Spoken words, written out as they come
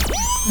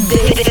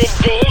This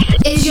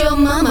is your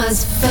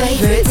mama's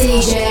favorite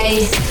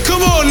DJ.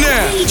 Come on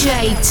now.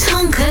 DJ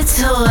Tonka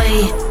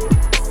Toy.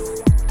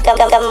 Good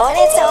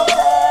morning, Tonka.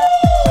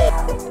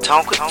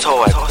 Tonka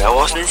Toy, that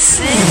was the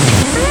sick.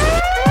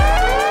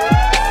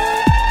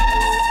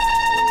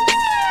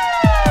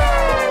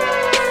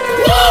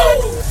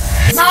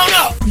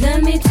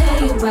 Let me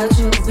tell you about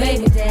your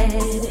baby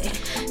daddy.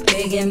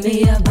 Picking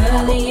me up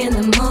early in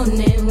the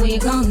morning, we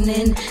gone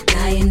in.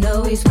 Now you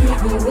know he's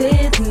creeping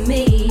with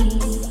me.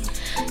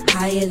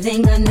 How you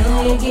think I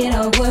know you get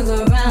off work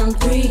around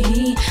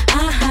 3?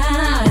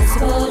 I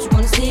suppose you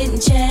wanna sit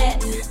and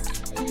chat.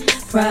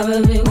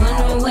 Probably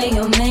wondering where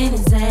your man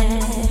is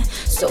at.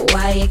 So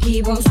why you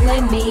keep on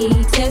sweating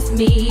me, test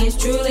me? It's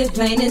truly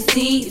plain to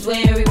see he's where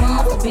he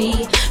wants to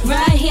be,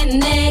 right here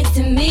next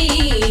to me,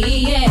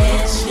 yeah.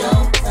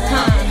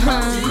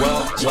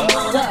 What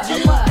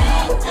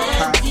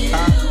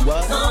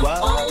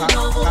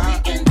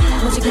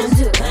you gonna do? What you gonna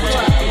do?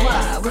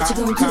 What you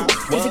gonna do?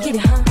 If you get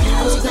it, huh?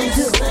 What you gonna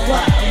do?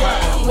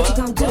 What you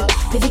gonna do?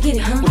 If you get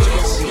it, huh?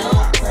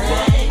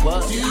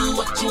 Do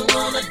what you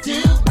wanna do,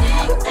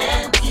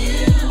 and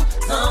you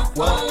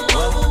come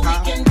on, we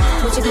can do.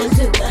 What you gonna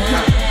do?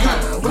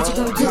 What you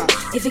gonna do?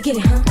 If you get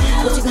it, huh?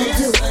 What you gonna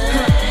do?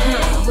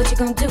 What you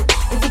gonna do?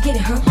 If you get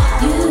it, huh?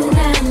 You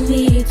got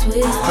me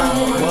twisted,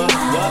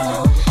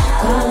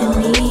 calling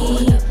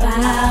me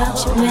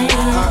about your man.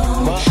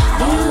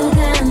 You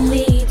got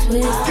me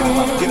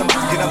twisted,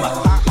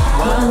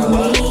 calling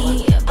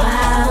me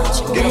about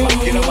your man.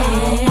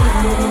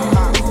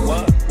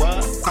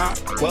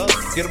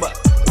 Get him up.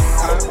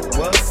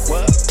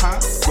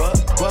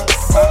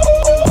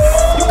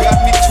 You got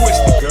me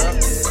twisted, girl.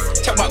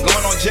 Talk about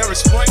going on Jerry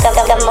Spring.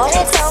 Good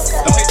morning,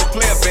 Tonka. Don't hate the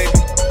player, baby.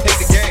 Hate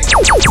the game.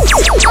 Good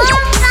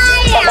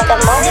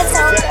morning,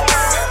 Tonka.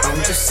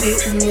 I'm just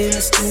sitting in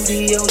the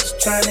studio,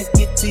 just trying to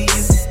get to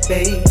you,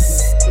 baby.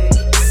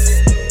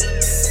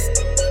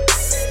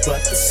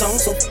 But the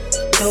song's so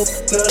dope,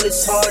 girl,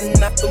 it's hard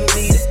enough for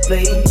me to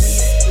play.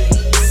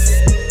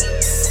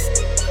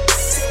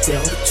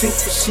 Tell the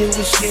truth, for sure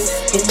was you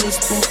in this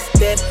booth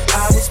that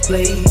I was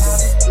playing.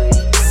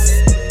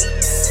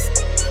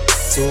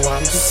 So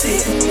I'm just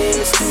sitting in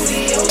the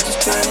studio,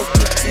 just trying to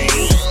get to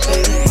you,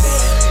 baby.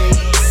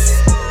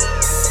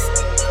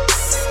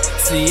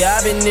 See,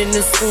 I've been in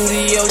the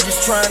studio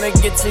just trying to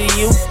get to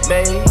you,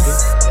 baby.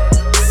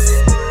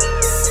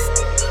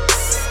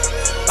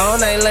 All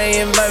night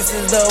laying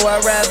verses, though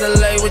I'd rather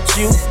lay with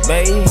you,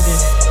 baby.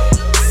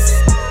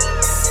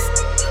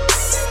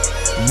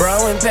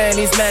 Bro and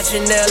panties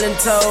matching nail and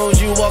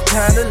toes, you all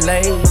kinda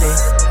lady.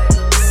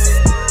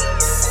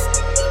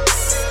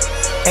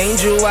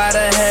 Angel out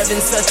of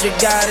heaven, such a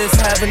goddess,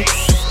 having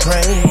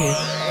praying.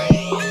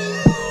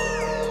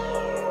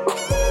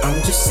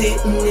 I'm just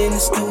sitting in the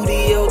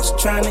studio, just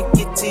trying to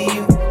get to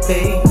you,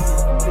 babe.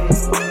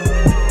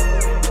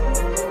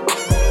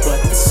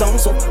 But the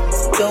song's so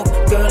dope,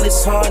 girl,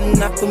 it's hard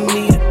enough for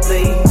me to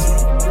play.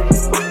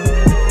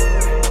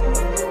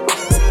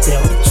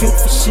 Tell the truth,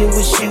 for sure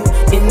was you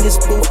in this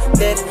booth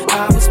that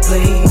I was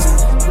blazing.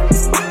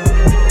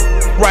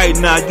 Right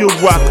now, you're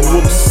rocking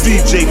with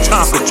DJ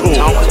Tonka Toy.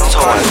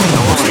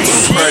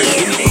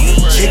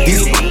 Check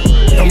this,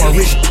 I'm a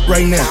rich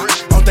right now.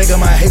 Don't think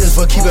of my haters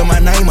for keeping my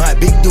name hot.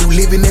 Big dude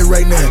living it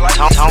right now.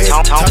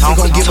 Thompson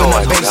gon' give her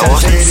my bank, so I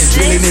said it's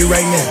drilling it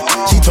right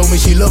now. She told me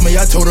she love me,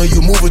 I told her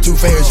you moving too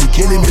fast, you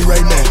killing me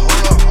right now.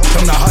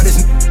 I'm the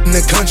hottest in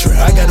the country,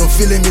 I got them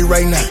feeling me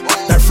right now.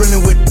 Not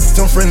friendly with,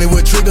 I'm friendly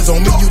with triggers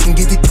on me, you can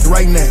get it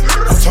right now.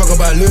 I'm talking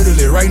about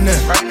literally right now.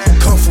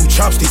 Kung Fu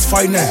chopsticks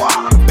fight now.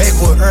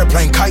 Backwood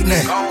airplane kite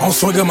now. I'm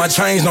swinging my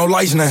chains, no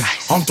lights now.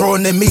 I'm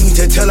throwing the meat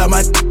to tell out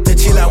my to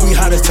chill out, we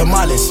hot as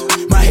tamales.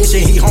 My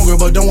Haitian, he hungry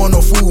but don't want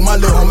no food. My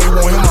little homie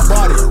want him my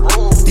body.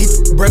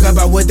 These brag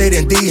about what they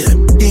done did.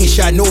 He ain't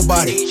shot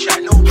nobody.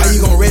 How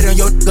you gon' rate on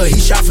your nigga? He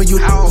shot for you.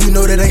 You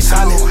know that ain't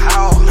solid.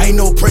 Ain't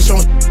no pressure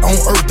on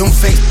earth, them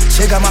fake.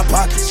 Check out my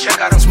pockets.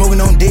 I'm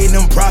smoking on dead and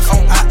them profit.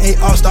 I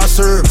ain't all-star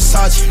serve,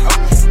 Versace.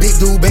 Big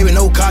dude, baby,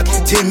 no cock.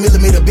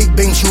 10mm, big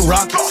bang, shoe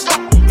rockets.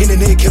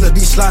 Internet killer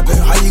be slopping.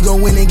 How you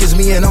gon' win against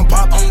me and I'm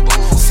poppin'?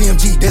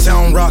 CMG, that's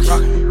how I'm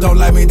rockin'. Don't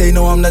like me, they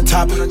know I'm the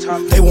top.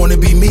 They wanna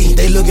be me.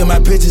 They look at my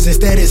pictures and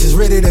status is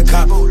ready to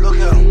cop.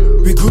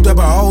 Recruit up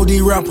all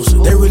these rappers.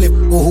 They really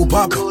who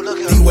poppin'.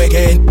 These whack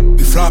ass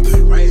be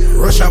floppin'.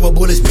 Rush hour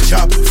bullets be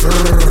choppin'.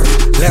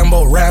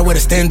 Lambo ride with a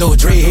stando.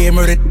 Dre head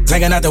murder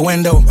hanging out the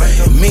window.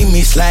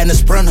 Me sliding the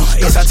sprinter.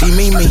 SIT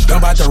me, I'm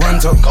about to run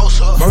to.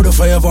 Murder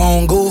forever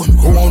on go.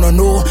 Who wanna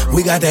know?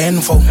 We got the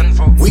info.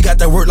 We got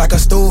the work like a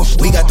store.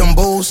 We got them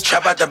bulls.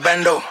 Chop out the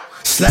bando.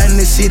 Sliding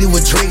the city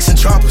with drakes and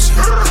choppers.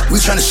 We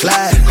tryna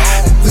slide.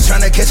 We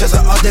tryna catch us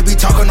up. They be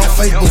talking on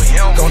Facebook.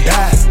 Gon'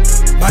 die.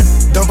 My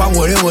dump out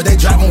whatever. They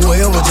driving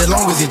wherever. Just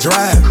long as he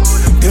drive.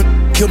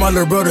 Kill my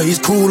little brother. He's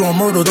cool on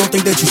murder. Don't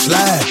think that you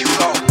slide.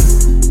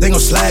 They gon'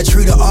 slide,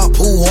 treat her up,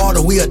 pool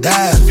water, we a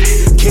dive.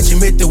 Catch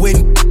him at the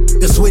wedding,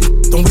 the sweat,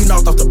 then we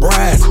knocked off the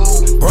bride.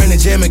 Brandon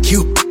jamming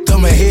cute,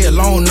 coming here,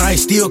 long night,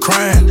 still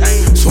crying.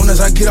 Soon as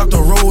I get off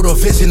the road, or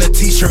vest in a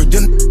t-shirt,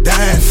 then down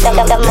mind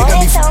fucked. They got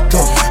me fucked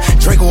up.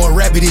 Draco a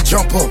rabbit, he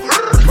jump up.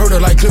 Murder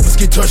like Clippers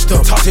get touched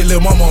up. Talk to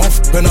little mama, I'm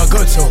f***ing her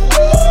guts up.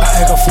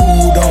 I act a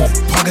food on it.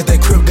 Pocket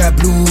that crib got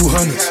blue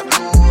hundreds.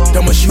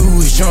 Done my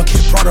shoes junkie.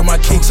 Part of my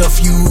kicks a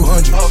few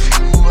hundreds.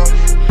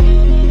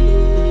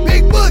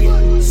 Big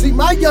Boogie. See,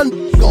 my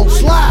young gon'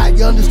 slide,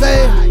 you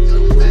understand?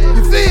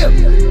 You feel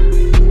me?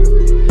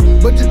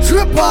 But the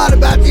trip part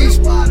about this,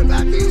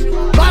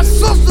 my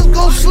sisters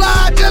gon'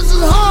 slide just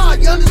as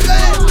hard, you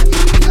understand?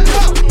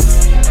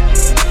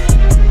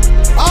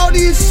 All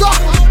these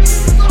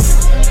suckers,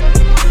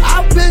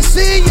 I've been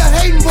seeing you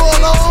hating for a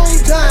long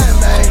time,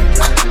 man.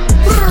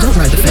 Don't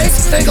ride the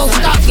fence. They gon'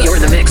 stop us. You're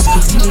in the mix.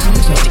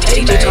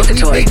 DJ Tonka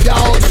Toy. Big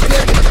dogs,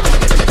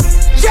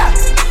 Yeah,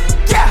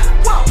 yeah,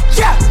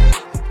 yeah,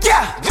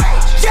 yeah,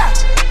 yeah,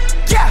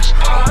 yeah,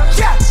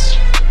 yeah,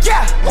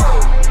 yeah.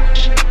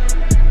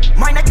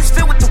 My neck is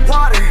filled with the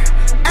water.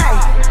 Ay,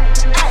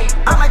 ay,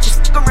 I might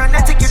just stick around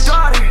and take your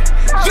daughter.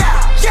 Yeah,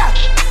 yeah,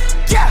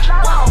 yeah,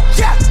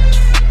 yeah,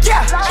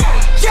 yeah,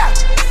 yeah,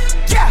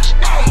 yeah,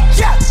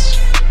 yeah,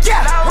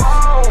 yeah.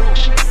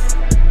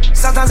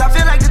 Sometimes I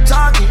feel like the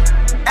target.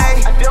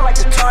 Ay, I feel like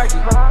the target.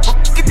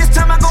 Get this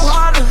time I go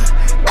harder.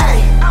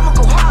 Ay, I'ma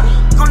go harder.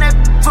 On that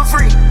for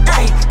free.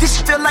 Ay, this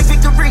shit feel like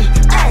victory.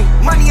 Ay,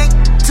 money ain't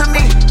to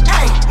me.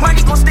 Ay,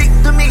 money gon' stick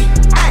to me.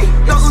 Ay,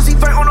 no Uzi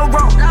Vert on the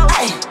road.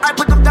 Ay, I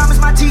put them diamonds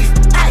in my teeth.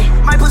 Ay,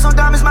 might put some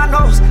diamonds in my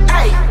nose.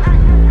 Ay,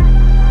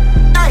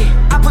 ay,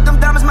 I put them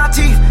diamonds in my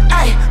teeth.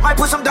 Ay, might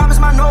put some diamonds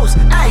in my nose.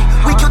 Ay,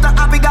 we killed the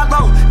op, it got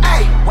low.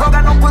 Ay, bro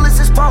got no bullets,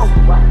 it's full.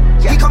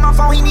 He call my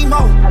phone, he need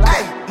more.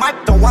 Ay,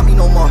 Mike don't want me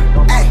no more.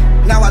 Ay,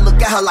 now I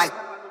look at her like,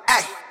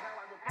 ay,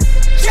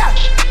 yeah,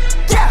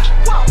 yeah,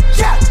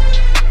 yeah,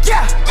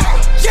 yeah,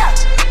 yeah,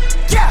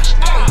 yeah,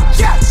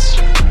 yeah,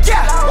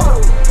 yeah.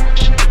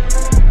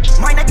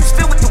 My neck is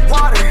filled with the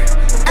water.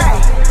 Ay,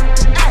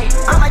 ay,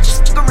 I might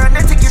just stick around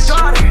and take your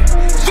daughter.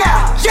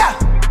 Yeah, yeah,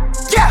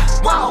 yeah,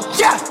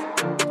 yeah,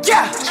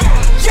 yeah,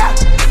 yeah,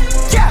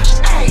 yeah,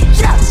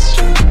 yeah,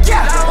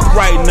 yeah.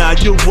 Right now,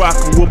 you're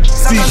rocking with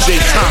DJ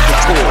Tonka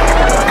Toy.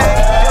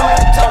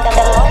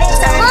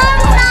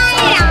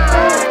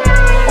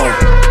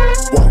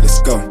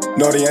 Let's go.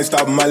 No, they ain't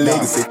stopping my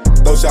legacy.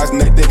 Throw shots and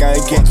they think I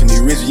ain't catching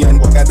it. Rich young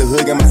got the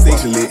hood, got my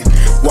section lit.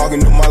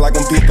 Walking the mall like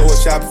I'm pissed, throw a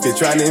shopping fit.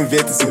 Trying to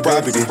invest in some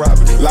property.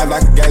 Life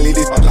like a gang, lead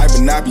this like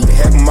Monopoly.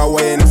 Half of my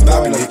way and I'm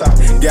stopping it.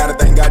 Gotta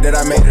thank God that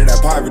I made it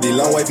out of poverty.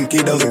 Long way from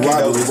kiddos and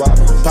robberies.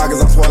 Pockets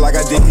I'm swell like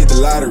I just hit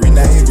the lottery.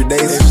 Now every day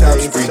it's a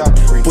shopping spree.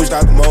 Pushed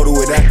out the motor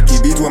with that key.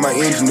 Beats with my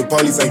engine, the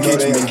police ain't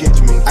catching me.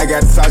 I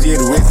got the sauce,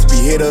 yeah, the recipe.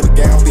 Head of the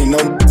gang, ain't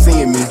no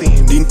seeing me.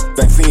 These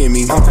ain't seeing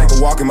me. I'm take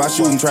a walk in my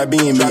shoes and try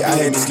being me. I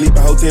had to sleep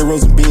in hotel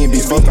rooms and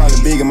B&B's. Fuck all the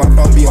big and my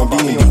phone be on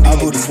D&D. I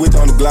put a switch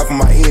on the Glock for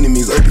my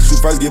enemies. Up the shoot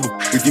first, give a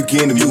if you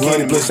can to me.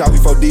 200 plus shot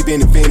before deep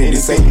in infinity.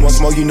 Say you want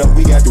smoke, you know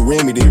we got the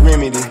remedy.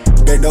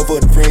 Back door for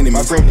the friend of me.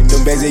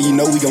 Them bags that you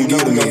know we gon'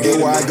 get them, man.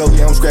 Everywhere I go,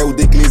 yeah, I'm scrapped with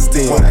the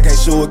glisten. When I can't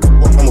show it,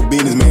 I'm a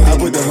businessman. I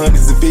put the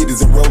hundreds and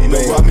fifties in rope,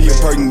 man. Rob me a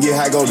perk and get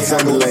high, go to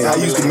Sunderland. I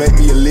used to make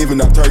me a living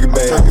off turkey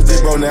bag. I was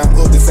just bro, now I'm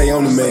up to say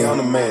I'm the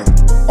man.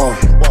 Whoa,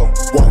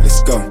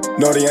 let's go.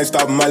 No, they ain't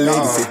stopping my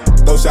legacy.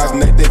 Throw shots and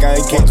they think I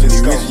ain't catching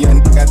it. Rich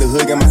young got the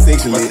hood, got my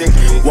section lit.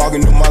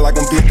 Walking the mall like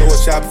I'm pissed, throw a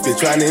shopping fit.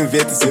 Trying to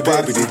invest in some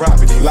property.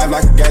 Life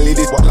like a gang,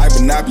 lead this like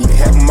Monopoly.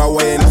 Half of my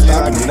way and I'm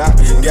stopping it.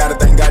 Gotta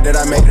thank God that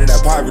I made it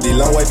out of poverty.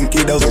 Long way from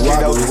kiddos and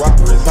robberies.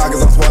 Pockets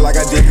I'm swell like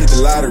I just hit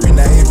the lottery.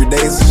 Now every day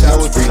it's a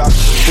shopping spree.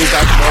 Push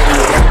out the motor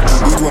with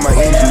that. Beats with my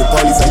engine, the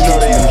police ain't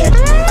catching me.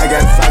 I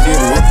got the sauce,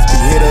 yeah, the recipe.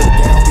 Head of the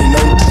gang, ain't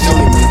no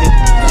showing me.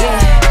 Yeah,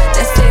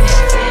 that's it.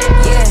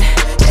 Yeah,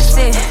 that's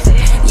it.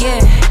 Yeah,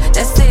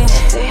 that's it.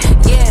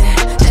 Yeah,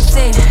 that's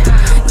it.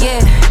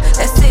 Yeah,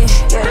 that's it.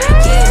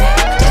 Yeah,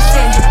 that's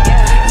it.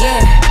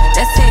 Yeah,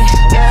 that's it.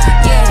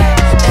 Yeah,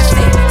 that's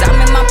it.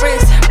 Diamond in my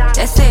wrist.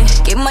 That's it.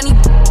 Get money.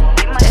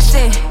 That's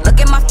it. Look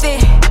at my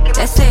fit.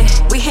 That's it.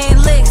 We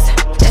hitting licks.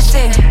 That's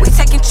it. We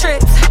taking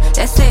trips.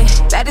 That's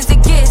it. Bad as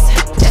it gets.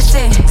 That's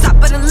it. Top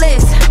of the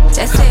list.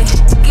 That's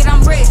it. Get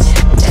I'm rich.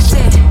 That's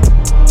it.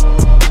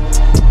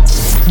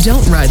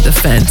 Don't ride the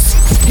fence.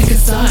 Pick a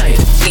side.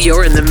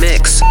 You're in the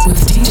mix with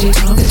DJ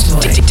Tonka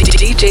Toy.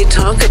 DJ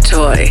Tonka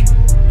Toy.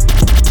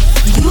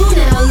 You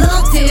now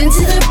locked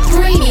into the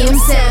premium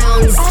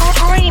sounds.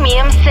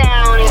 Premium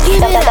sound.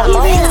 DJ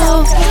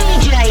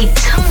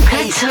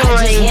Tonka Toy.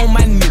 I just want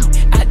my new.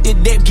 I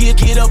did that,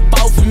 get up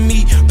off of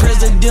me.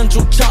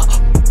 Presidential chop.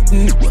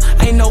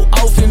 Ain't no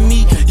off in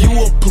me. You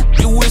a poop,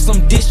 you with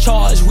some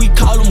discharge. We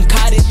call them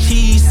cottage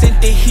cheese.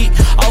 Sent the hit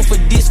off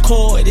of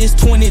Discord. It's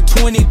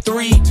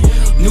 2023.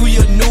 New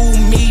year, new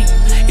me.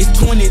 It's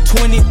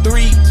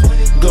 2023.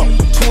 Go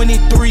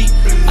 23.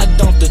 I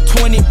dumped the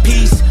 20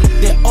 piece.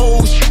 That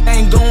old shit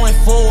ain't going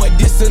forward.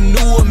 This a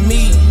newer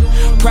me.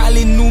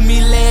 Probably knew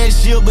me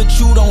last year, but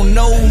you don't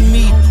know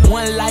me.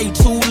 One life,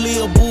 two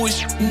live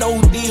bullshit,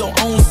 no deal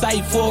on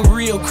sight for a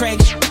real crack.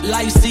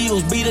 Life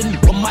seals, beat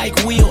a Mike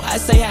Wheel. I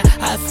say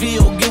how I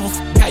feel, give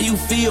a how you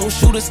feel.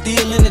 Shooter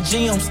still in the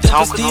gym, still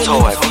in the field.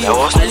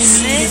 All he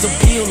need is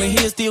a pill, and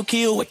he'll still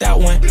kill without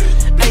one.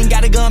 I ain't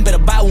got a gun, better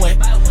buy one.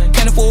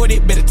 Can't afford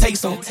it, better take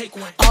some.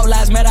 All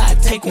lives matter, I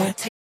take one.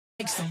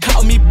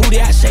 Call me booty,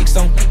 I shake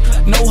some.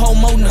 No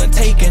homo, none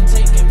taken.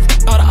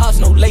 All the ops,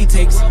 no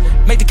latex.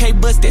 Make the K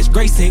bust, that's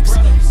Grey 6.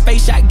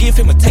 Face shot, give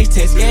him a taste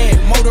test, yeah.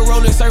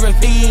 Motorola serving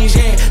fiends,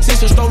 yeah.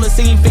 Sister stroller,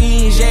 seen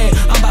fiends, yeah.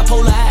 I'm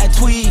bipolar, I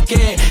tweak,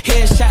 yeah.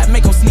 Headshot,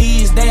 make him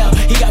sneeze, damn.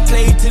 He got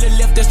played to the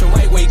left, that's the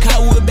right way.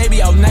 Cottonwood,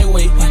 baby, all night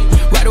way.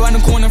 Right around the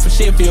corner from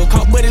Sheffield.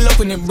 Caught buddy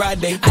loafing in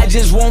broad day. I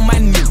just want my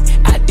new.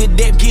 I did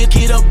that,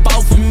 get up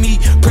off of me.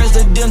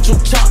 Presidential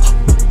chop.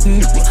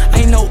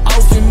 Ain't no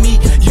off in me.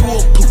 You a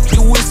poop,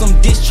 you with some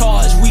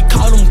discharge. We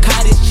call them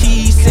cottage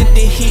cheese. Sent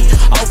the hit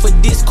off of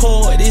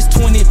Discord. It's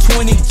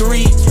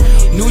 2023.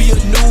 New year,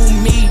 new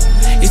me.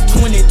 It's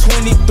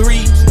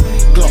 2023.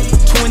 Glow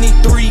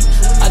 23.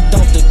 I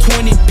dumped the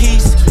 20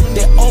 piece.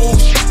 That old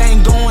shit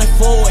ain't going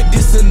forward.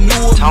 This a new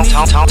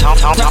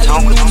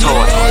me.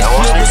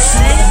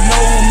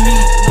 Know me.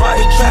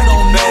 Right track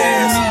on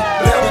bass.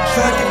 Level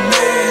tracking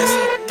bass.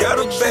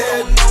 Got a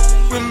bad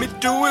with me,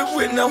 do it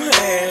with no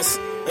hands.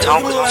 Do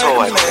it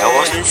how I plan.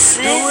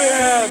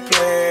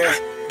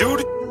 Do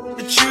the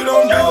that you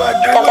don't do, I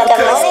do it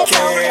cause I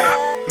can.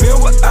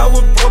 Remember I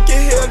was broke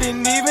in hell,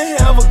 didn't even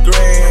have a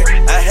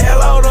grand. I had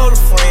a lot of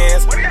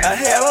friends, I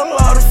had a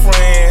lot of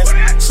friends.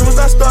 Soon as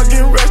I start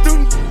getting rich,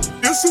 them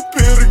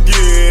disappeared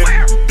again.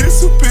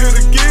 Disappeared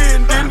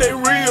again, then they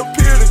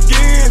reappeared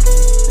again.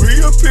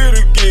 Reappeared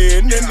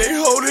again, then they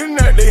holding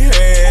out their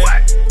hand.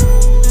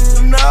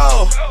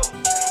 No,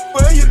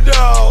 where you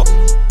dog?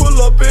 Pull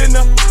up in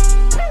the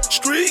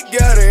street,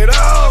 got it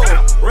all.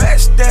 Rat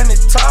standing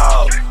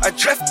tall. I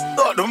just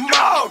thought the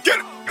mall.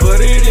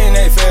 Put it in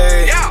their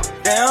face.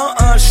 They don't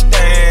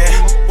understand.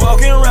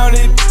 Walking around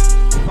it,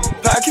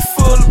 pocket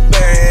full of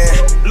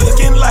band.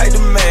 Looking like the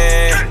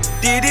man.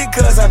 Did it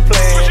cause I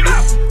planned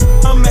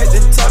it. I'm at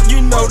the top, you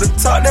know the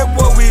top, that's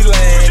what we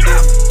landed.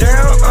 They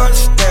don't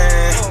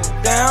understand.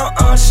 They don't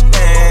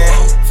understand.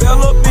 Fell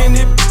up in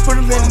it, put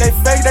it in their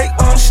face, they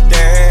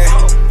understand.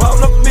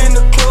 Walked up in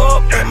the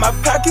club, and my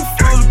pocket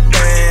full of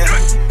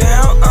bands. They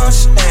don't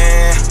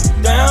understand.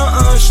 They don't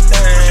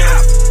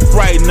understand.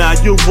 Right now,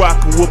 you're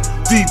rocking with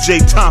DJ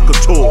Tonka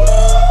Toy.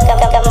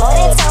 Good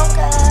morning,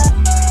 Tonka.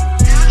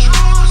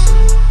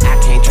 I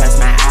can't trust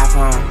my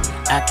iPhone.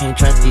 I can't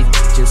trust these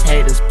just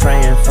haters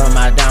praying for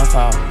my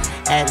downfall.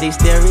 At least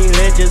they're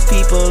religious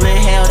people in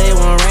hell, they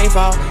want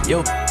rainfall.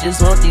 Yo,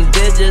 just want these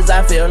digits.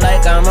 I feel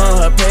like I'm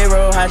on her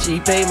payroll. How she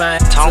pay my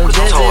Tonka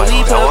Toy.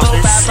 We put both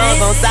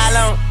iPhones on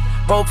silent.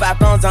 Both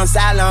iPhones on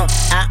silent.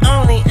 I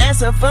only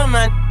answer for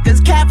my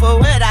cause careful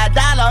with that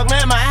dialogue.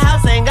 Man, my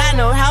house ain't got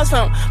no house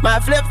phone. My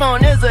flip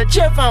phone is a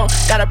chip phone.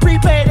 Got a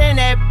prepaid in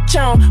that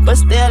phone, but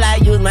still I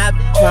use my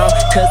phone.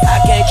 Cause I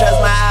can't trust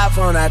my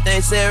iPhone. I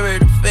think Siri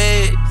the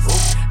face.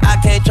 I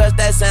can't trust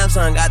that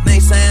Samsung. I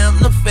think Sam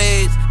the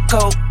face.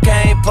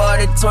 Cocaine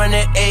party,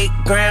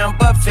 28-gram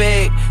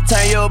buffet.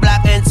 Turn your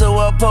block into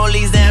a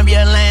police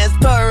ambulance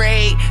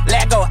parade.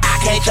 Let go. I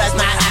can't trust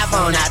my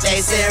iPhone. I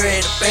think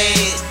Siri the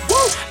face.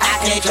 I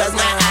can't trust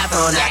my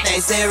iPhone. I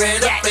think Siri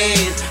the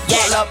face.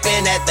 Pull up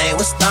in that thing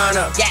with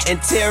Stunner.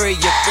 Interior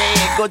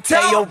fed. Go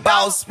tell your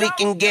boss we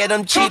can get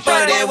them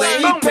cheaper than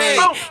what he paid.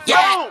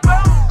 Yeah.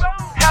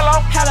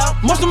 Hello.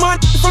 Most of my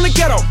from the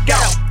ghetto.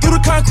 Through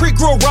the concrete,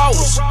 grow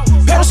rolls.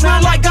 Pedal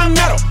smell like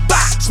gunmetal.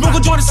 Smoke a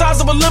joint the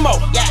size of a limo.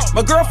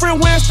 My girlfriend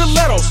wearing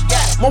stilettos.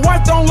 My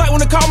wife don't like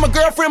when I call my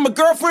girlfriend.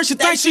 She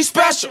thinks she's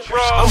special.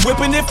 I'm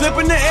whipping it,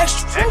 flipping the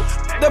extra.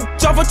 The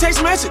bitch off a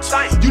text message.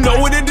 You know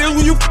what it is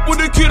when you with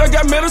a kid. I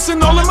got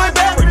medicine all in my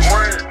beverage.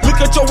 Look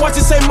at your watch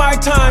and say my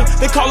time.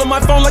 They callin' my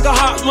phone like a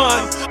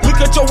hotline. Look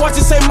at your watch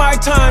and say my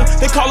time.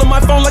 They callin' my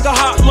phone like a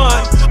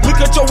hotline.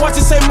 Look at your watch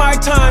and say my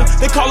time.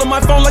 They callin'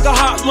 my phone like a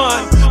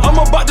hotline. I'm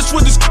about to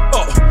switch this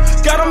up.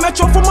 Got a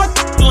metro for my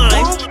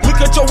line. Look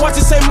at your watch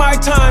and say my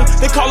time.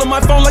 They callin' my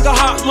phone like a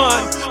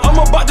hotline. I'm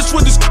about to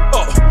switch this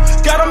up.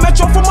 Got a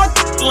metro for my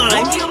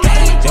line.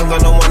 Young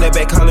got no one that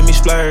back calling me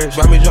splurge.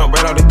 Ride me jump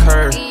right out the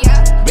curb.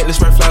 Bentley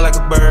sprint fly like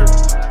a bird.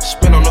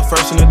 Spin on the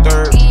first and the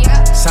third.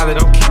 Solid,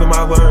 I'm keeping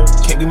my word.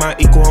 Can't be my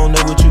equal, I don't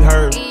know what you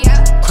heard.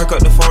 Crack up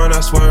the foreign, I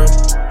swerve.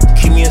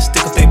 Keep me a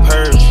stick if they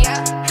purge.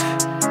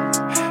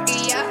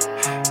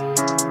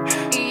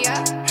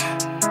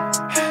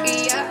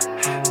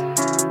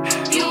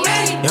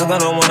 Young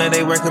got no one that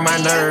they working my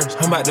nerves.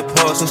 I'm about to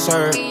pause and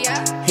serve.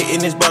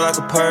 Hitting this ball like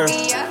a perm.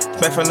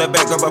 Back from the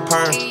back of a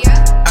perm.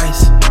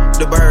 Ice,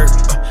 the bird.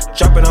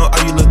 Dropping on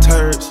all you little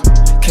turds.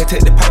 Can't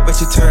take the pipe, but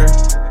you turn.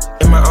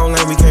 In my own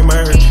lane, we can't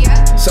merge.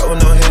 So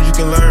with no head, you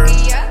can learn.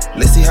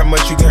 Let's see how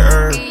much you can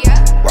earn.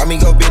 Why me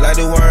go big like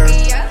the worm?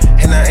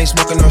 And I ain't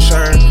smoking no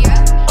shirt.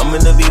 I'm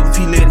in the V with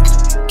P Litty.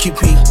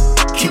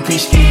 QP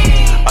ski.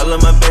 All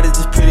of my baddies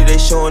is pretty, they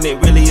showing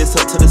it really, it's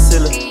up to the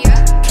ceiling.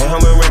 Can't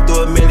help me run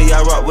through a milli,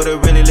 I rock with a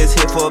really, let's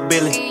hit for a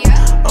billion.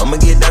 I'ma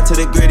get down to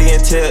the gritty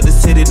and tell the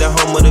city the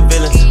home of the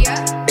villains.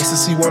 It's a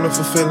ecstasy,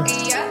 wonderful feeling.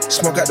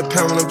 Smoke out the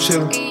pound when I'm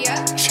chillin'.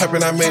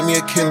 Trappin', I make me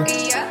a killer.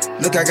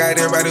 Look, I got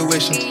everybody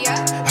wishing.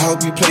 I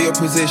hope you play your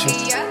position.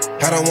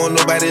 I don't want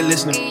nobody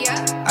listening.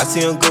 I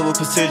see him good with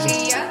precision.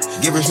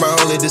 Give us my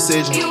only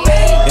decision.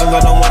 Young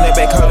girl don't want that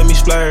back calling me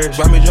splurge.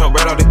 Why me jump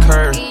right off the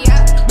curb?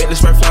 Make the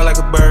spread fly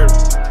like a bird.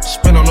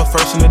 Spin on the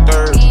first and the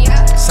third.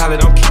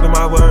 Solid, I'm keeping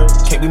my word.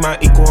 Can't be my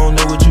equal, I don't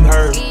know what you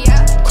heard.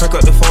 Crack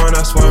up the foreign,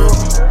 I swerve.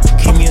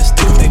 Keep me a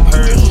stick, they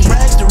purge.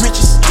 Rags to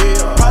riches,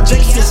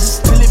 project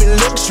physics, to live in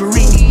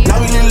luxury. Now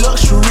we in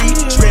luxury.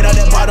 Straight out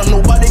that bottom,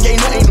 nobody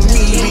gave nothing to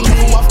me. Be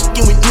careful while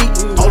fucking with me.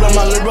 All of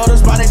my little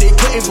brothers body, they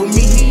cutting for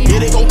me. Yeah,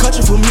 they gon' cut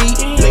you for me.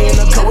 Lay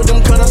in the cut with them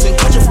cutters and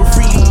cut you for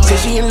free. Say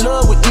she in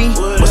love with me,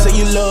 but say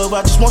you love,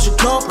 I just want your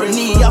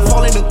company. I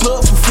fall in the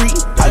club for free.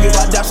 I give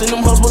out daps and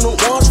them husband the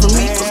ones for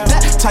me. Cause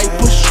that type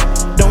of shit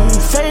don't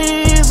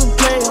phase a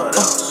player.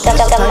 That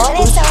type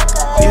of shit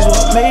is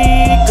what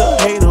make a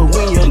hater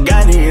when you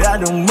got it out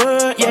the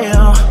mud,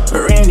 yeah.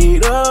 Ran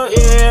it up,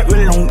 yeah.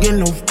 Really don't get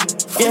no,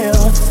 yeah.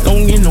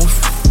 Don't get no,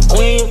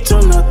 we ain't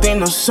to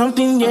nothing or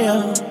something,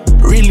 yeah.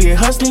 Really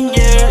hustling,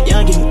 yeah.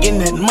 Young getting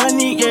that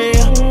money,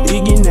 yeah.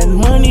 You getting that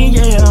money,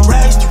 yeah.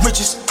 Rags to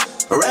riches,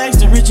 rags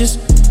to riches,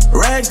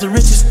 rags to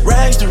riches,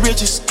 rags to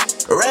riches,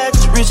 rags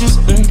to riches,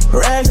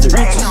 rags to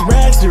riches,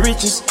 rags to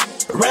riches,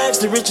 rags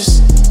to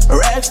riches,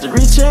 rags to riches, rags to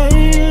riches,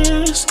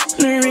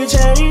 rags to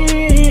riches.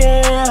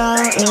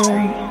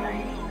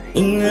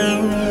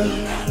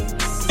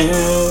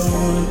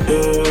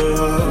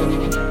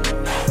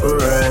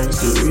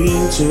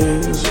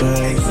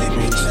 Rags to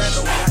riches,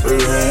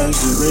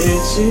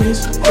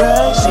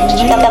 rags to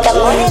riches.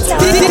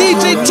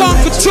 DJ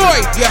Tonka Troy,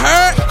 you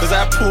heard? Cause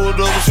I pulled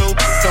over, so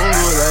don't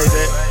look like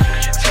that.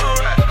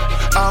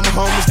 I'm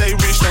homeless, stay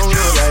rich, don't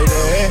look like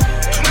that.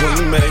 When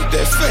you make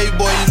that fake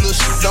boy, you look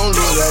shit, don't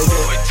look like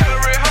that.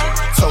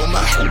 Told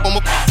my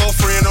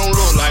girlfriend, don't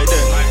look like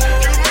that.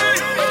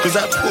 Cause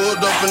I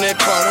pulled up in that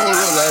car, don't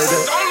look like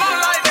that.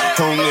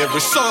 On every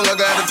song I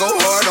gotta go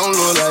hard, don't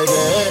look like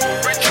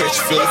that. Catch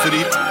a feeling for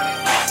these,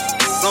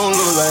 don't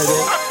look like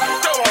that.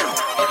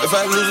 If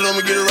I lose it,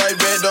 I'ma get it right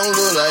back, don't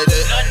look like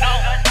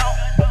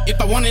that. If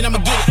I want it,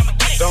 I'ma get it.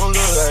 Don't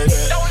look like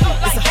that.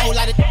 It's a whole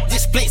lot of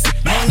displays,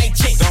 knowing they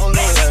check. Don't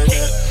look like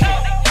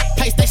that.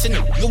 PlayStation,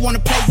 you wanna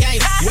play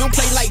games, we don't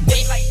play like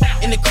that.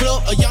 In the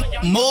club, a young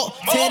more,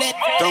 tell that.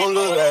 Don't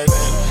look like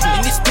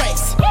that. In this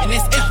place, in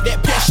this F,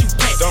 that piss you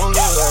pack. Don't look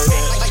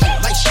like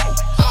that. Like shit.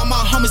 All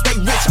my homies, they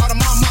rich, all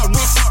my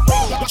wrist.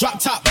 Drop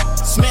top,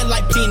 smell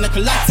like pina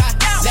colada.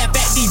 Laugh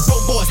at these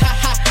broke boys, ha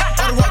ha.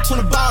 Order up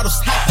 20 bottles,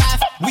 high five,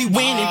 we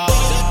winning.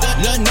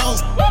 Lil' no,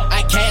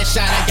 I cash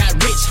out, I got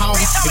rich,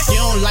 homie. If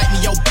you don't like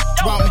me, yo,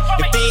 wrong me.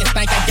 The feds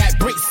think I got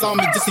bricks on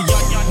me. Just a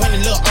young, win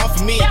a little off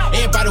of me.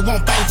 Everybody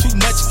won't fight too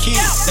much,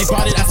 kids. They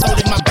bought it, I sold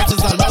it, my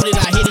bitches are loaded.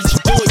 I hit it, you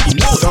do it, you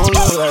know it. Don't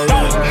look like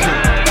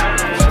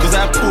that. Cause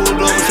I pulled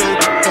over, so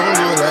don't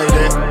look like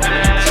that.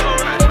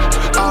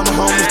 All my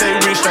homies, they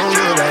rich, don't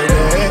look like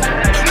that.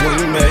 When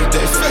you make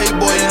that fake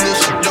boy, you look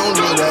shit, don't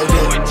look like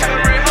that.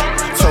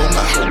 Told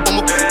my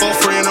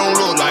girlfriend, don't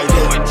look like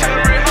that.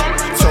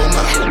 Told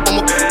my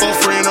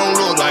girlfriend, don't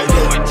look like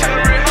that.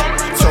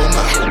 Told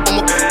my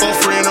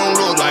girlfriend, don't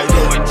look like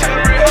that.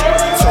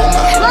 Told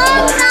my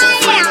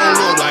girlfriend, don't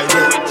look like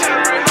that.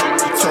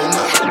 Told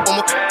my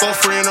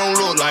girlfriend, don't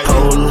look like that.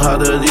 Whole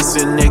lot of this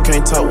and that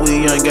can't talk,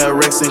 we ain't got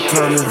racks and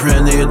coming.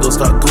 Ran it, don't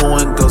start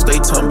going ghost, they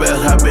talking about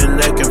I been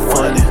acting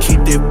funny.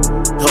 Keep that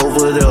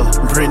over there,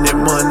 bring that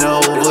money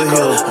over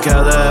here.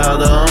 Got her out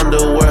of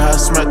underwear, I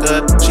smack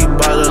her, she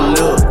by the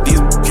lip.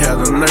 These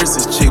got a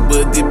nurse's chick,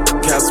 but these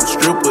got some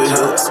stripper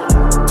hips.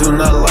 Do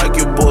not like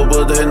your boy,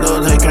 but they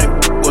know they can't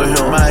with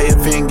him. My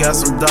FN got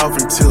some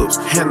dolphin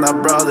tips, and I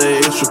brought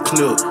an extra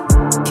clip.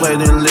 Play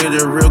then let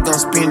it real, gon'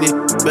 spin it,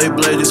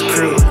 Beyblade is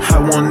crib. I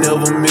won't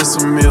never miss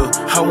a meal,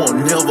 I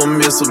won't never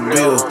miss a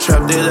bill.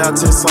 Trapped it out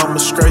 10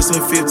 summers straight, since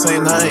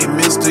 15, I ain't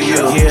missed a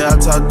year. Yeah, I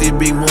talk this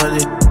big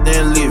money,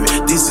 then live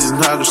it, this is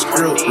not a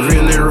script.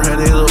 Really ran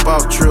it up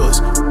off trips,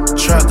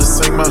 tried to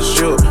sink my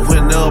ship.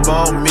 Whenever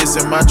I'm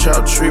missing my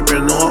trap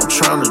tripping, know I'm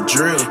trying to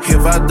drill.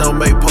 If I don't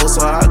make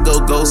posts or I go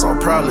ghost, I'm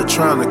probably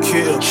trying to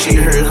kill. She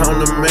heard on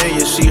the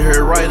million, she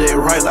heard right at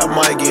right, I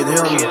might get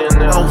him.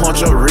 I don't want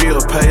your real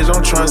page,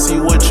 I'm trying to see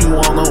what you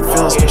want on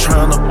film.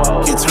 Trying to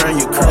turn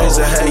you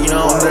crazy, how you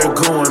on there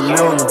going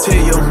million.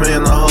 Tell your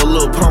man to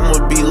hold up,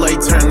 I'ma be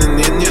late turning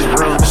in this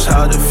room.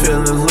 Shawty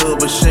feeling love,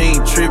 but she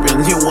ain't tripping,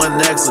 it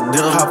wasn't accident.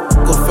 I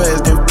fuck her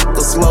fast, then fuck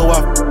her slow,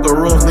 I fuck her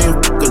rough, then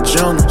fuck her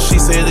gentle. She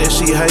said that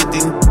she hate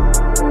these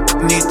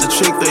need to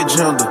check their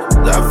gender.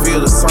 I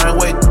feel the same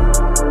way,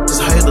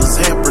 just haters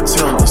and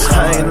pretenders.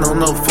 I ain't on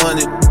no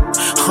funny,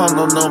 I'm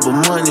no number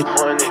money.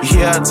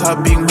 Yeah, I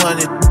talk big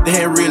money,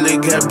 they ain't really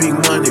got big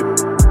money.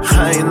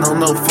 I ain't on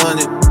no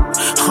funny,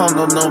 I'm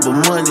no number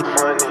money.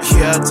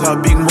 Yeah, I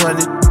talk big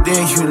money,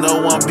 then you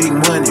know I'm big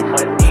money.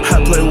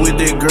 I play with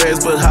that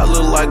grass, but I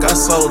look like I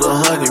sold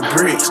 100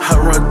 bricks. I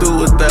run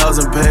through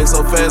 1,000 packs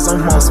so fast,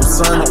 I'm on some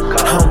Sunday.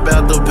 I'm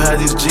about to buy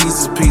this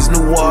Jesus piece,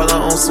 new water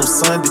on some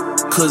Sunday.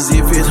 Cause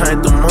if it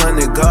ain't the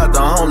money, God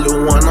the only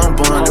one I'm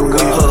bonding with.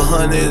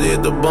 Her 100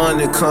 at the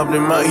bonding company,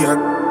 my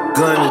young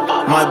gunning.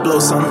 Might blow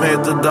some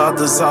at the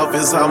doctor's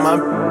office, how my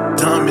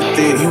tummy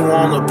thick. You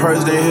want a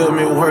person to help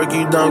me work,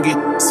 you don't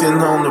get sitting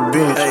on the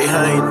bench. Hey,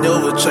 I ain't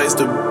never chased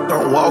the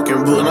I'm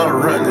walking, but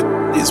I'm running.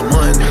 It's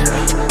money.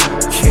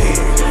 Yeah,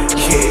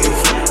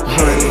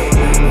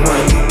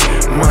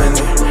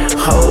 money.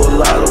 Whole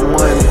lot of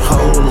money,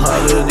 whole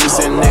lot of this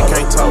and that.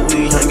 Can't talk,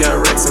 we ain't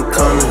got racks and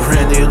coming.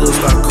 Ran niggas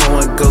start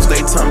going ghosts, they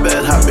talking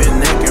about how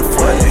been acting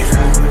funny.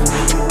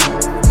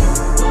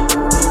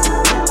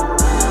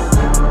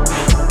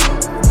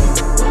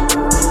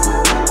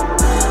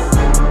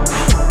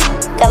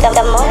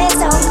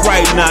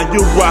 Right now,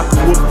 you're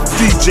rocking with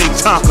DJ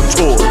Tonka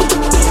Toy.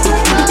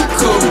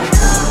 Cool.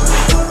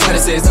 What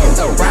it says,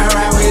 so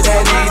ride with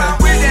that Nina.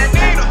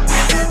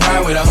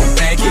 Ride with a whole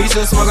thing,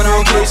 Keisha, smoking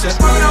on Keisha.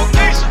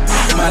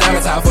 My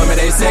diamonds out for me,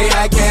 they say,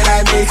 how can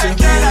I meet you?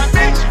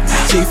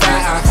 G5,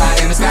 I'm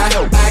high in the sky,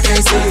 hope I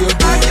can't see you.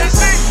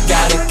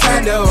 Got a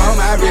condo on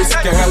my wrist,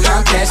 girl,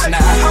 I'm cashing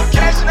out.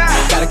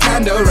 Got a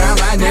condo around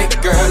my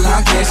neck, girl,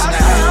 I'm cashing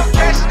out.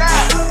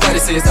 But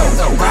it says,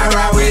 so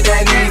ride with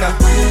that Nina.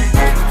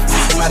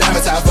 My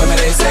diamonds out for me,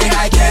 they say,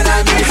 how can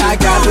I meet you? I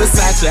got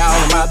Versace all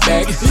on my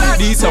back,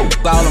 these hoes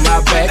all on my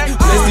back,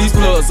 plus these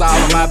plugs all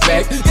on my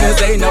back, cause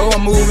they know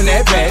I'm moving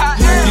that back.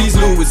 These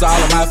Louis all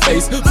on my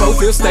face, both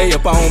will stay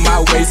up on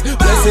my waist,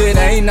 plus it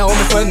ain't known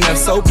me for enough,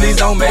 so please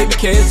don't make me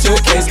catch your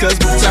case, cause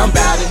bitch, I'm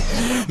bout it.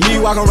 Me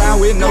walk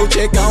around with no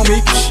check on me,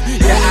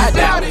 yeah, I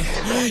doubt it.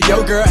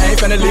 Your girl ain't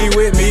finna leave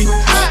with me,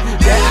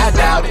 yeah, I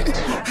doubt it.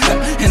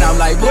 And I'm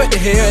like, what the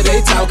hell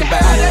they talking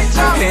about?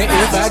 And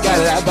if I got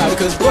it, I buy it,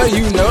 cause boy,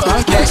 you know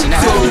I'm cashing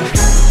out.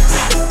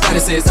 But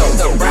it says, so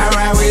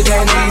ride with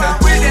that Nina.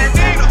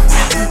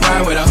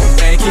 Ride with a whole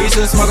thing,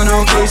 Keisha, smoking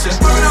on Keisha.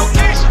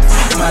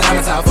 My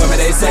diamonds out for me,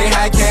 they say,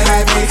 how can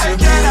I meet you?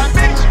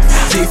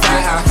 G5,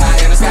 I'm high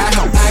in the sky,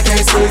 hope I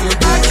can't see you.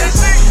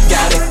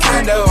 Got a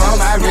condo on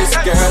my wrist,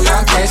 girl,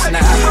 I'm cashing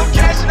out.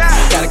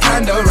 Got a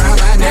condo around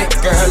my neck,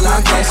 girl,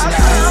 I'm cashing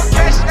out.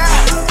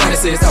 But it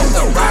says, so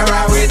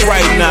ride with that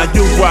Right now,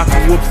 you're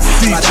rocking with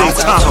DJ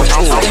Tonka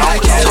Toy.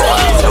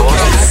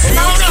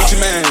 Gucci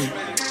man,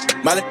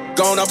 my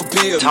gone off a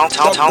pill.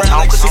 Tonka Toy.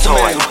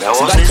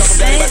 Somebody come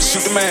down, about to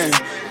shoot the man.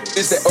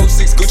 It's that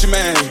 06 Gucci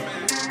man.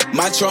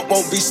 My trunk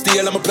won't be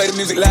still, I'ma play the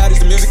music loud as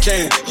the music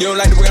can. You don't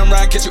like the way I'm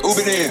riding, catch your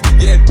Uber then.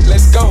 Yeah,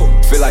 let's go.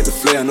 Feel like the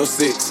flare, no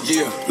 6.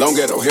 Yeah, long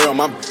ghetto hair on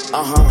my.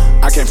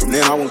 I came from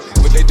there, I want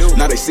what they do.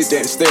 Now they sit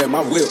there and stare at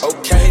my whip.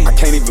 Okay, I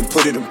can't even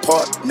put it in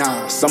park.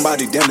 Nah,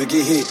 somebody damn to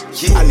get hit.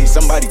 Yeah. I need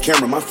somebody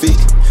camera my feet.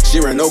 She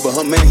ran over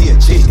her man, he a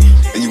cheat.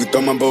 And you can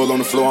throw my bowl on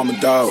the floor, I'm a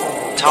dog.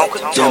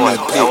 Tonka Toy.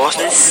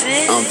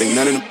 I don't think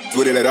none of them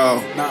with it at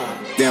all.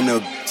 Damn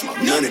no,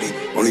 none of them.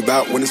 Only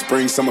about when the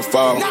spring, summer,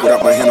 fall.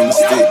 Without my hand on the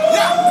stick.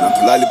 And I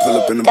politely pull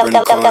up in the brand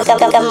new car.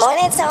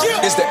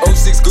 It's that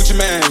 06 Gucci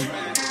man.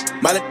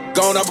 My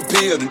gone off a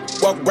pill and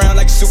walk around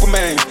like a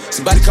Superman.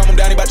 Somebody calm him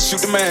down, he about to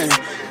shoot the man.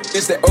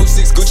 It's that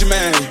 06 Gucci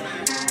man.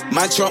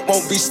 My trunk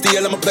won't be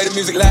still, I'ma play the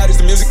music loud as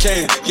the music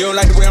can. You don't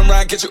like the way I'm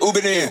riding, get your Uber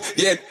in.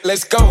 Yeah,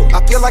 let's go.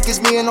 I feel like it's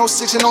me in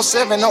 06 and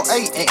 07,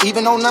 08, and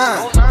even 09.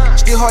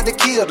 Still hard to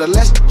kill, the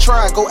last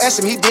try, go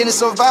ask him, he didn't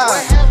survive.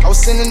 I was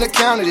sitting in the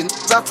county,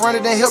 the I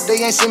fronted and helped,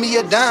 they ain't send me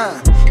a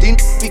dime.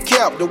 These be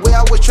kept, the way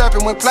I was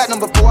trapping went platinum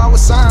before I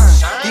was signed.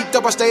 Geeked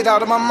up, I stayed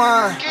out of my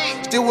mind,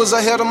 still was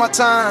ahead of my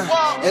time.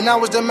 And I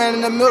was the man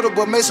in the middle,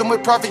 but made so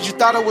much profit you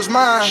thought it was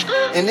mine.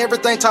 And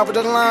everything top of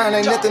the line,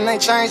 ain't nothing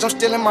ain't changed, I'm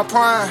still in my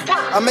prime.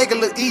 I make it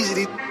look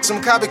easy,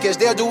 some copycats,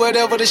 they'll do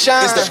whatever to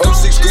shine. It's the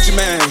 06 Gucci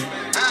man.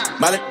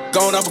 My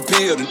gone off a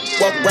pill and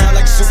walk around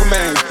like a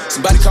Superman.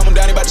 Somebody calm him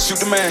down, he about to shoot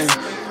the man.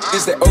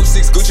 It's that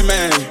 06 Gucci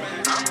man.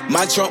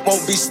 My trunk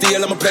won't be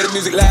still, I'ma play the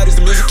music loud as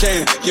the music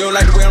can. You don't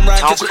like the way I'm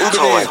riding, catch your Uber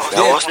in.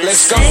 Yeah,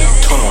 let's go.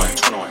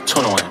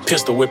 21,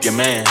 pistol whip your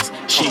mans.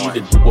 She eat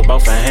the with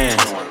both her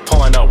hands.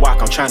 Pouring up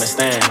walk, I'm trying to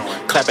stand.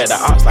 Clap at the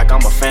ops like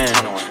I'm a fan.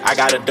 I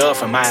got a dub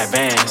for my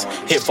advance.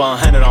 Hit for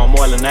 100 on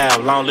Moreland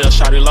Ave. Long little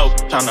shawty low,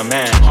 on the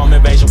man. Home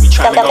invasion, we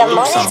tryna go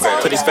lose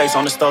some. Put his face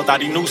on the stove,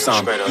 thought he knew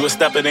some. You a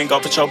stepper, then go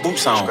put your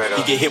boots on.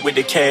 He get hit with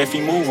the K if he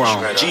move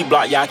wrong.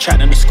 G-block, y'all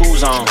trapped in the school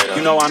zone.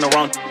 You know I'm the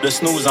wrong, the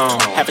snooze on.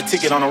 Have a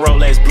ticket on the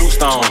Rolex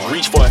Bluestone.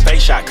 Reach for a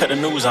face shot, cut the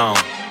news on.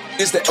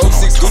 It's that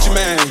 06 Gucci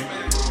man.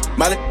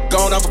 My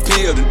gone off a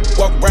pill and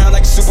walk around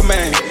like a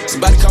Superman.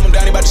 Somebody calm him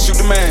down, he about to shoot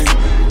the man.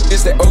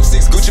 It's that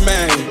 06 Gucci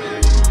man.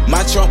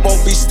 My trunk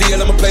won't be still,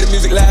 I'ma play the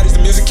music loud as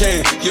the music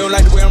can. You don't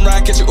like the way I'm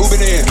riding, catch your Uber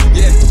in.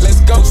 Yeah, let's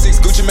go, 6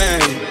 Gucci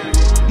man.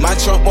 My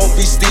trunk won't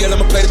be still,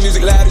 I'ma play the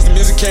music loud as the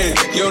music can.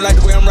 You don't like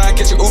the way I'm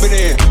riding, catch your Uber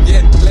in.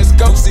 Yeah, let's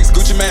go, 6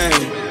 Gucci man.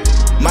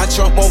 My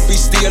trunk won't be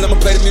still, I'ma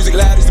play the music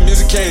loud as the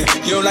music can.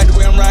 You don't like the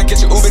way I'm riding,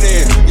 catch your Uber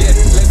in. Yeah,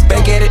 let's go.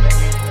 Back at it.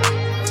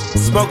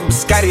 Smoking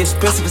Scotty,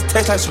 expensive, it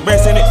tastes like some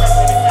rest in it.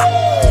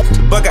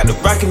 Bug out the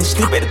rock and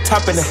sleep at the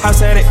top in the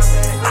house at it.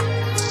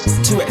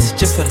 2X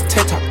just for the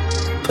TikTok.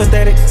 Put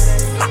that it.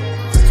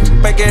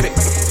 Back at it.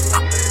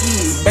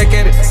 Back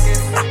at it.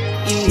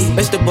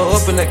 Let's the boy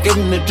up and I give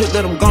him the drip,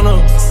 let him go on.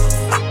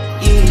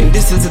 And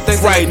this is the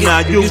thing right now,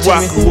 you're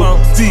rocking with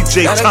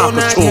DJ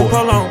Tonka Toy.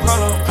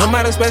 I'm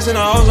out of space in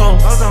the ozone.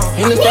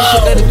 In the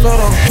spaceship that it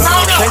float on.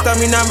 Can't stop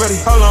me now, ready.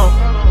 Hold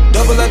on.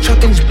 Double up truck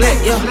in this black,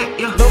 yeah.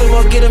 No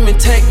one get him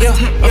intact, yeah.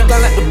 I'm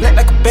fly like the black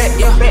like a bat,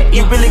 yeah.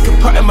 You really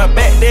could part in my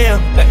back, damn.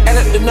 Add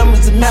up the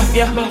numbers and math,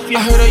 yeah. I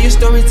heard all your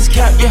stories, this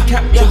cap, yeah.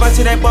 Jump out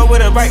to that boy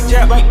with a right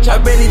jab. I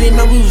really didn't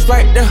know we was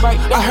right there.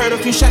 I heard a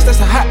few shots, that's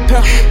a hot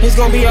pill. It's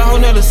gonna be a whole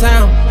nother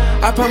sound.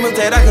 I promise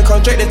that I can come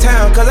straight to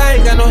town, cause I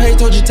ain't got no hate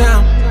told you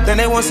town. Then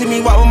they won't see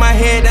me walk with my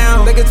head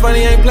down. Think it's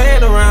funny, I ain't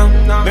playing around.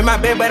 Made my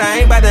bed, but I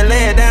ain't about to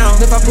lay it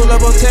down. If I pull up,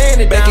 I'm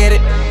tearing it down. Back at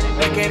it,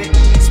 back at it.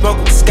 Smoke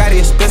with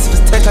Scotty, expensive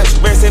as taste like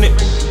rest in it.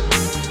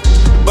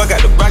 But got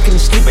the rock in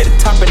the sleep at the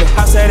top of the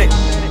house at it.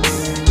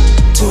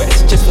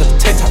 2X just for the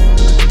tank top.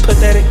 Put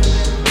that it.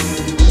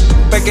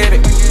 Back at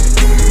it.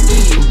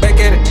 Back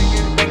at it.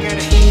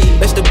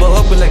 Let's the ball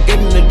open like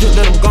getting the drip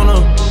that I'm gonna.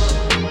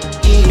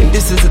 And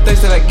this is the things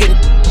that I get.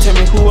 Tell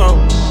me who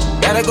on.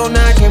 Gotta go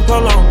now, I can't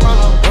prolong.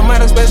 I'm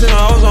out of space in the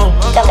ozone.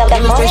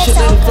 In the spaceship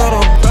that it float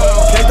on.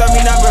 Can't stop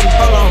me now, baby,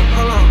 hold on.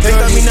 Can't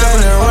stop me now,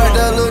 baby, hold on. Right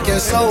there looking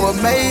so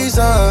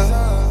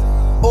amazing.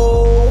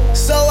 Oh,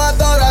 so I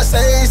thought I'd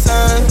say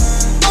son.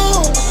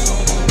 Oh,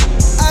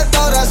 I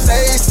thought I'd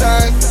say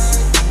son.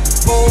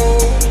 Oh,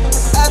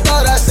 I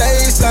thought I'd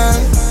say son.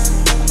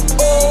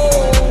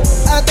 Oh,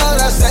 I thought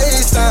I'd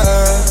say son.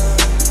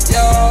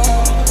 Yo,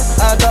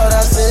 I thought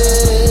I'd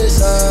say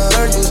son.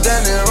 Girl, you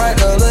standing right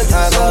there looking.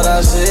 I thought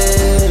I'd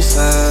say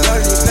son.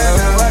 Girl, you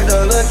standing right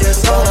there looking.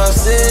 So I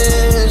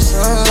say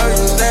son. Girl,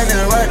 you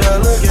standing right there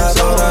looking. I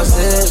thought I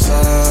said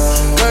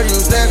son. Girl, you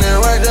standing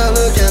right there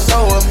looking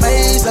so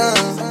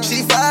amazing.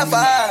 She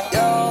 5'5",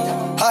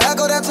 her hair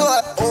go down to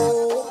her.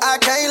 Oh, I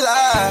can't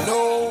lie.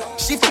 No,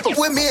 she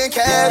with me in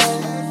cash.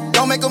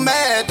 Don't make her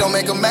mad. Don't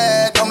make her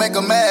mad. Don't make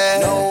her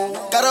mad. No,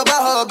 got her by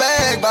her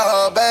bag, by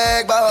her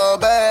bag, by her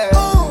bag.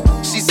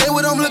 She say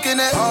what I'm looking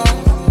at.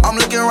 I'm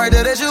looking right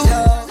there at you.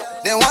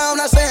 Then why I'm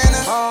not saying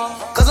that?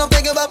 Cause I'm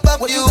thinking about fuck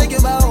with you. Thinking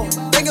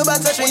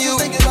about touching you.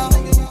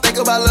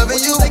 Thinking about loving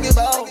you. Thinking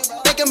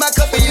about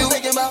cuffing you.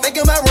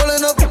 Thinking about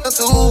rolling up a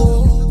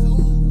stool.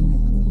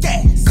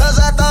 Cause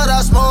I thought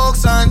I smoked,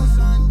 son.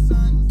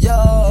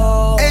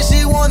 Yo. And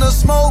she wanna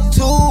smoke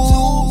too.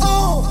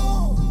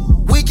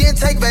 We can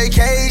take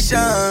vacation.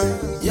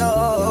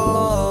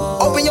 Yo.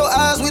 Open your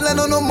eyes, we land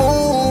on the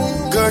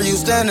moon. Girl, you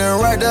standing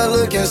right there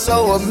looking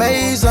so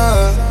amazing.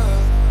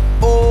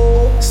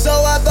 Oh, so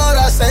I thought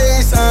I'd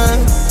say son.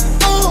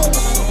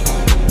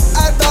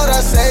 I thought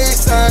I'd say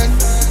son.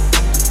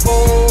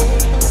 Oh,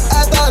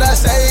 I thought I'd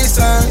say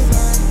son.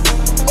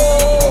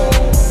 Oh,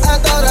 I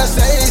thought I'd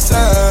say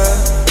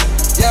son.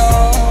 Yo,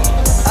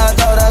 I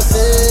thought I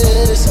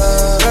said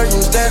son. Girl,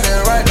 you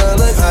standing right there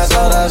looking. I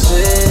thought I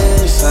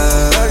said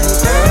son. Girl, you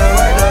standing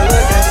right there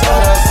looking. So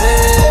I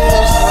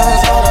said son.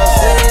 So I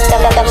said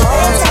son.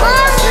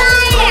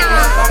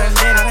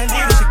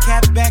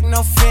 Cap back,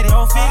 no fitting.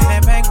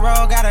 That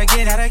bankroll, gotta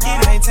get it.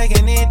 Ain't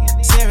taking it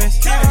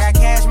serious. I got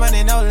cash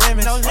money, no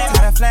limits.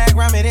 Got a flag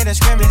around me, they a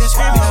scrimmage.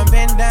 I'm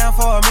been down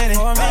for a minute.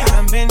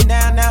 I'm been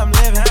down, now I'm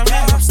living.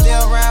 I'm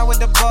still around with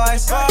the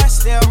boys.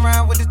 Still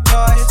around with the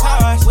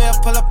toys. We'll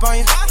pull up on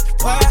you.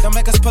 Don't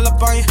make us pull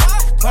up on you.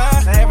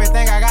 Now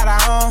everything I got, I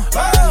own.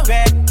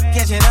 Back,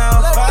 catching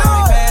on.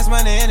 Fast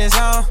money in his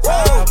own.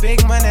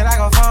 Big money like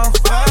a phone.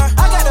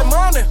 I got the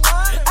money.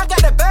 I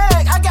got the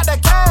bag. I got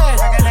that cash.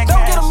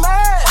 Don't get him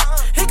mad.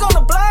 He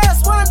gonna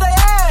blast. What did they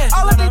add?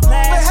 All of these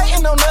been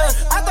hating on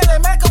us. I think they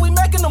mad cause we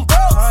making them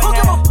broke. Who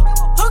give a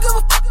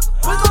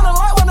we gonna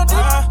like one of these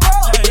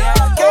broke.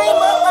 Came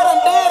up, I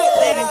done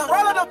did it.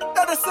 Roll it up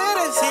at the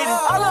city.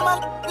 All of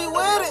my be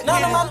with it.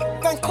 None of my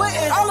done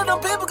quitting. All of them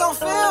people gon'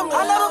 feel me.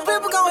 I know them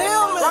people gon' hear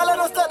me. All of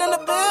them stuck in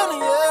the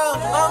building,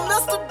 yeah. I'm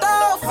Mr.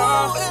 Dog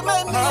Food, it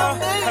made me a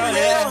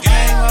million.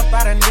 Came up,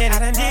 I done did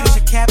it. Push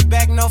your cap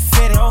back, no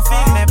fitting.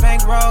 That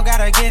bankroll,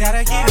 gotta get it.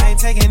 Ain't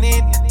taking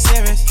it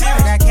serious. I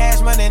got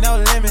cash money, no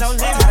limits.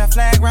 Got a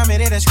flag around me,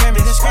 they a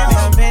scrimmage.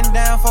 I'm been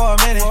down for a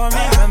minute.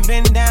 I'm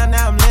been down,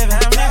 now I'm living.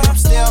 I'm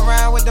still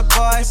around with the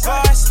boys.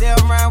 Still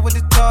around with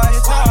the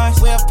toys.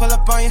 We'll pull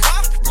up on you.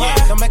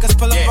 Don't make us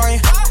pull up on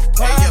you.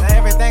 Now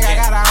everything I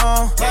got, I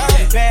own.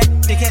 Back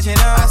to catching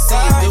on.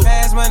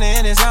 Fast money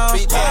in his own.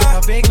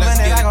 Big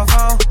money like a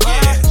phone.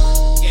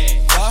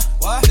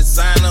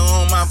 Designer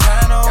on my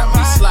got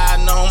me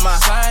sliding on my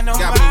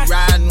got me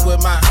riding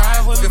with my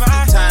 50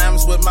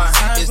 times with my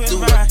it's do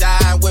or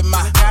die with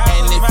my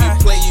and if you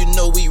play you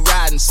know we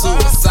riding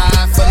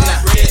suicide for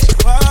now.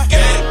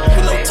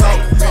 You know talk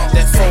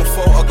that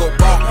 4-4 or go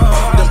bark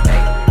them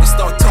we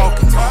start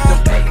talking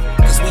them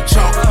cause we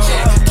chalking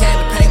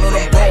candy paint on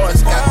them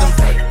boys got them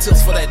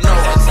tips for that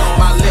noise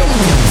my little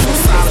so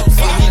solid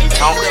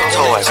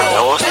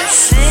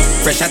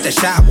fresh out the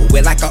shower,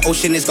 we're like an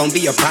ocean, it's gonna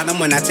be a problem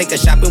when I take a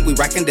shopping. We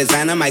rockin'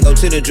 designer, might go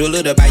to the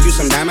jeweler to buy you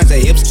some diamonds. The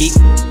hips keep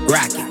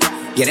rocking.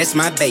 Yeah, that's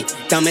my bait.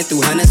 Thumbing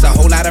through hundreds, a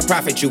whole lot of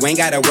profit. You ain't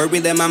gotta worry,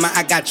 little mama,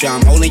 I got you.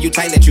 I'm holding you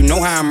tight, let you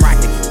know how I'm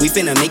rocking. We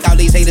finna make all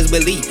these haters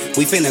believe.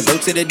 We finna go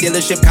to the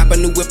dealership, cop a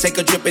new whip, take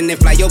a trip, and then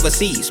fly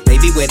overseas.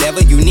 Baby,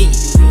 whatever you need.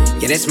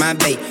 Yeah, that's my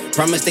bait.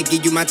 Promise to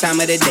give you my time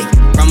of the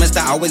day. Promise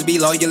to always be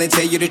loyal and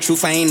tell you the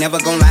truth. I ain't never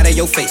gonna lie to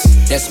your face.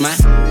 That's my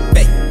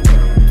bait.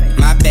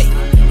 My bait.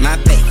 My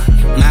bait.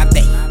 My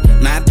bait.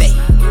 My bait.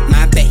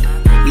 My bait.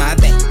 My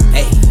bait.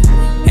 Hey.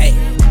 Hey.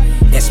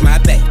 That's my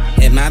bait.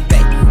 And my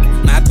bait.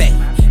 My bait.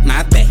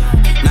 My bait.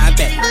 My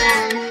bait.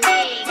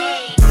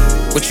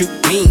 What you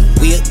mean?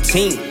 We a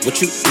team.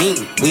 What you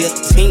mean? We a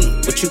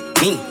team. What you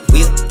mean?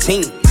 We a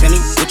team. Tell me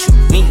what you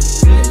mean.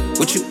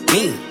 What you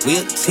mean? We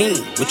a team.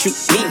 What you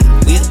mean?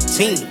 We a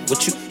team.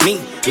 What you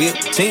mean? We a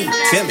team.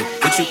 Tell me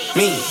what you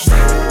mean.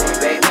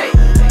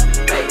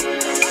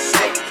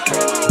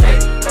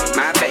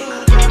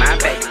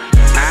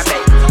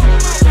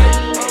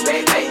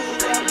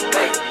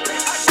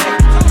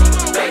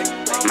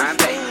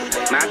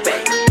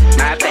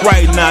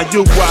 Right now,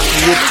 you're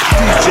rocking with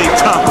DJ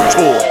Tonka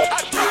Toy.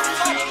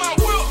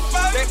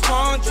 That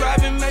car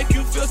driving make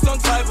you feel some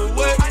type of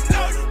way.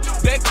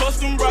 That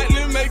custom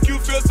brightly make you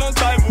feel some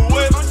type of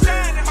way.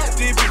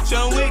 This bitch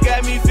on we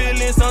got me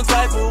feeling some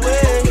type of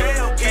way.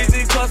 Is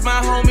it cause my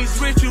homies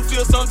rich you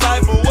feel some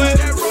type of way?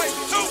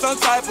 Some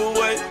type of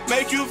way,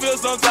 make you feel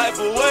some type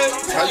of way.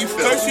 How you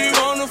feel? First you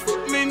wanna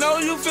me, know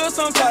you feel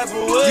some type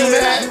of way. You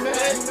mad?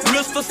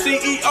 Mr.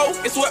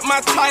 CEO, it's what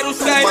my title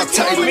say. My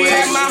title me is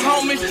and my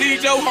homies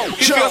DJ Ho, you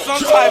feel some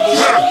type of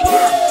way.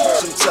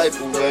 Some type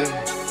of way.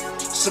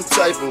 Some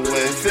type of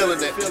way.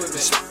 Feeling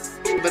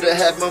it. Better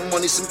have my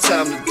money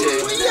sometime today.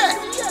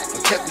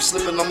 I kept me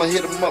slipping, I'ma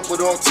hit him up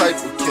with all type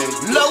of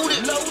king.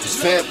 Loaded. It's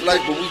vamp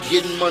life, but we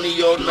getting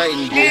money all night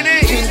and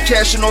day. Getting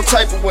cash in all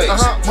type of ways.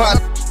 My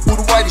who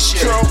the whitest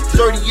shit.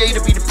 38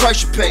 to be the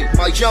price you pay.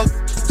 My young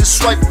just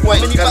swipe away.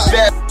 Got a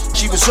bad,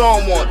 she was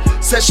on one.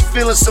 Said she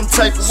feeling some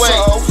type of way.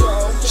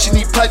 She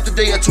need pipe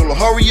today, I told her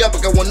hurry up, I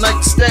got one night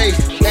to stay.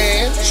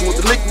 And she want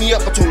to lick me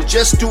up, I told her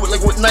just do it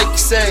like what Nike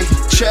say.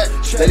 Check,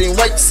 that ain't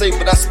right to say,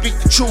 but I speak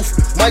the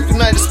truth. Mike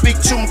and I to speak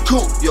to my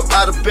cool. Yo,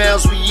 out of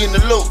bounds, we in the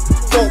loop.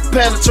 4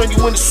 pound to turn you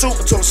into soup.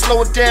 I told her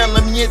slow it down,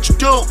 let me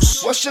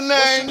introduce. What's your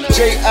name?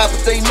 J.I.,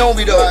 but they know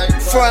me though.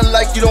 Frontin'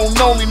 like you don't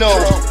know me, no.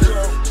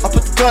 I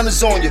put the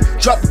gunners on you,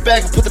 drop the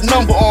bag and put the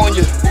number on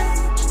you.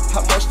 How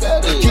much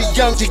that is? Get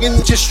young,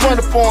 diggin', just run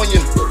up on you.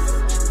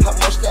 How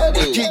much that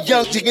is? Get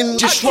young, diggin',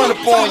 just run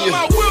up on you.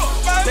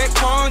 That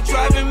car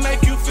driving make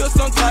you feel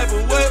some type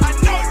of way.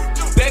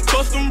 That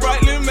custom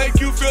brightly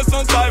make you feel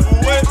some type of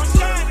way.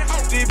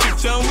 This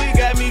bitch on we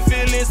got me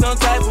feeling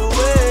some type of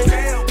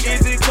way.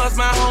 Is it cause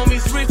my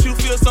homies rich you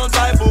feel some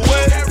type of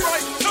way?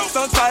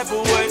 Some type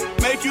of way,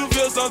 make you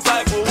feel some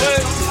type of way.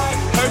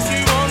 Heard you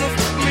wanna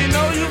me,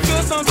 know you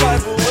feel some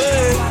type of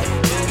way.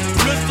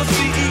 Mr.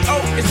 CEO,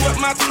 it's what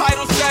my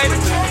title say.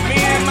 Me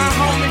and my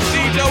homies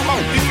DJ Ho,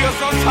 you feel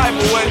some type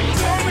of way.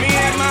 Me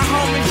and my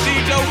homies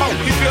DJ Ho,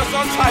 you feel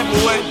some type of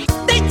way.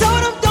 They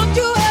told him, don't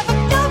you ever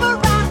come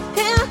around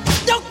here.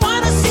 Don't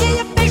wanna see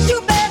your face,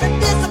 you better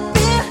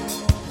disappear.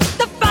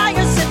 The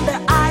fire's in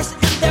their eyes,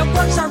 their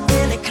words are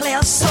really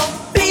clear. So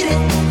beat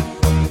it,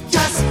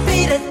 just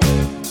beat it.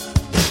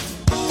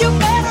 You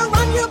better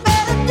run, you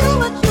better do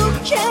what you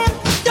can.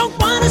 Don't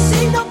wanna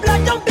see no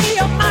blood, don't be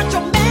a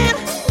macho man.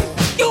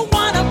 You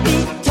wanna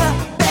be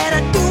tough,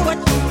 better do what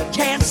you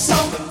can. So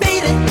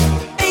beat it,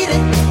 beat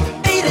it,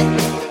 beat it,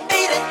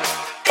 beat it.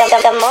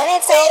 The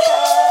morning Tonka.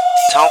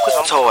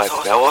 Tonka Toy,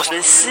 that was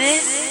the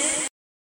shit.